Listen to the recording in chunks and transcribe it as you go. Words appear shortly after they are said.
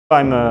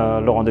I'm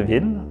Laurent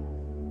Deville.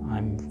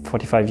 I'm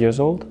 45 years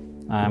old.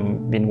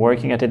 I've been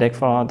working at EDHEC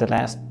for the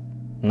last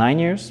 9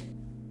 years.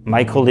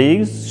 My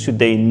colleagues, should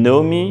they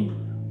know me,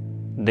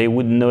 they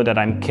would know that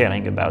I'm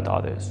caring about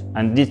others.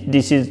 And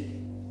this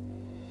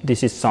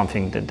is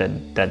something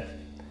that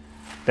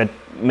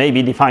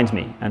maybe defines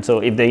me. And so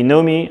if they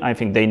know me, I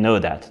think they know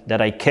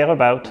that I care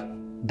about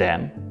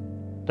them,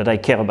 that I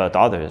care about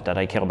others, that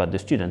I care about the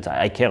students,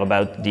 I care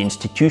about the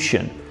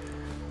institution.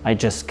 I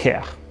just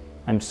care.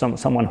 I'm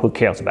someone who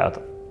cares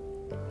about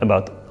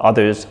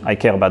others. I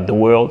care about the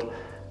world.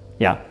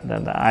 Yeah,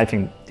 I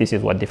think this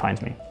is what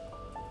defines me.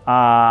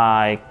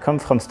 I come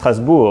from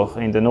Strasbourg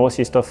in the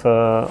northeast of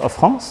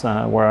France,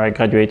 where I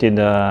graduated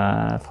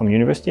from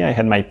university. I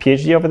had my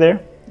PhD over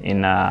there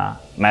in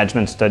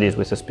management studies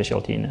with a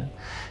specialty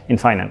in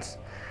finance.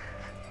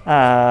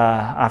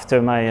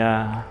 After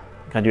my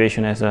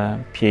graduation as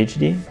a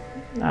PhD,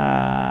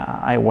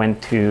 I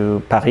went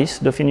to Paris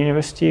Dauphine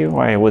University,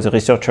 where I was a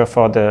researcher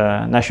for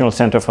the National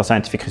Center for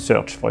Scientific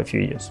Research for a few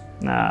years.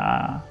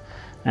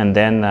 And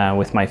then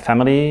with my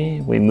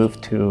family, we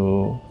moved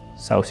to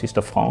southeast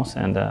of France,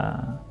 and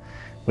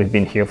we've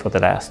been here for the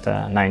last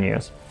 9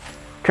 years.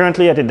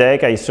 Currently at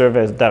EDHEC, I serve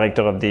as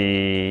director of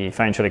the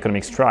Financial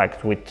Economics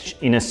track, which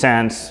in a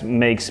sense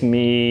makes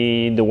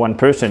me the one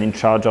person in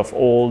charge of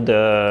all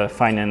the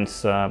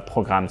finance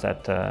programs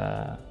at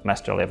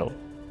master level.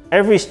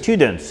 Every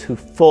student who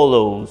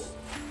follows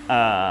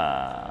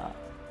a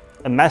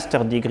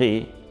master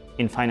degree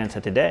in finance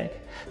at EDHEC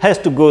has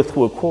to go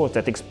through a course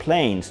that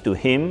explains to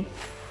him,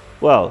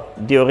 well,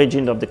 the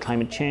origin of the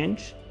climate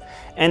change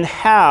and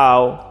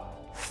how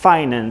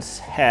finance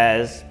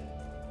has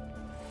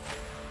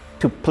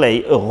to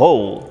play a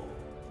role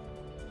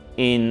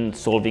in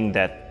solving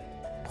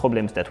that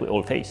problems that we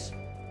all face.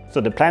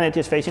 So the planet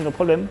is facing a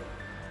problem,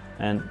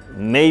 and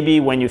maybe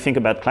when you think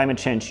about climate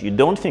change, you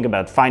don't think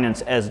about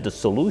finance as the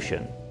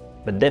solution,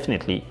 but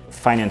definitely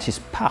finance is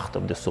part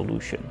of the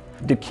solution.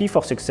 The key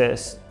for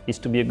success is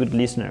to be a good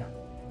listener.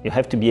 You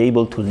have to be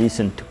able to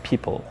listen to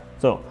people.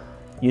 So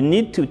you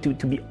need to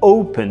be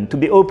open, to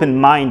be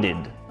open-minded.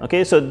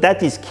 Okay, so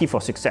that is key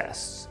for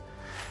success.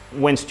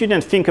 When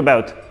students think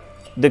about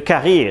the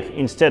career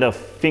instead of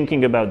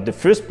thinking about the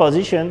first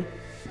position,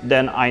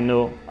 then I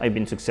know I've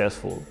been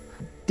successful.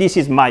 This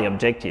is my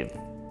objective.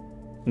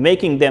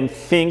 Making them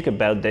think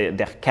about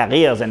their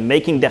careers and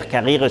making their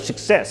career a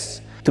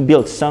success, to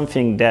build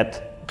something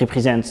that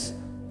represents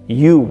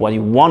you, what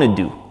you want to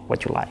do,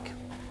 what you like.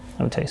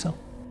 I would say so.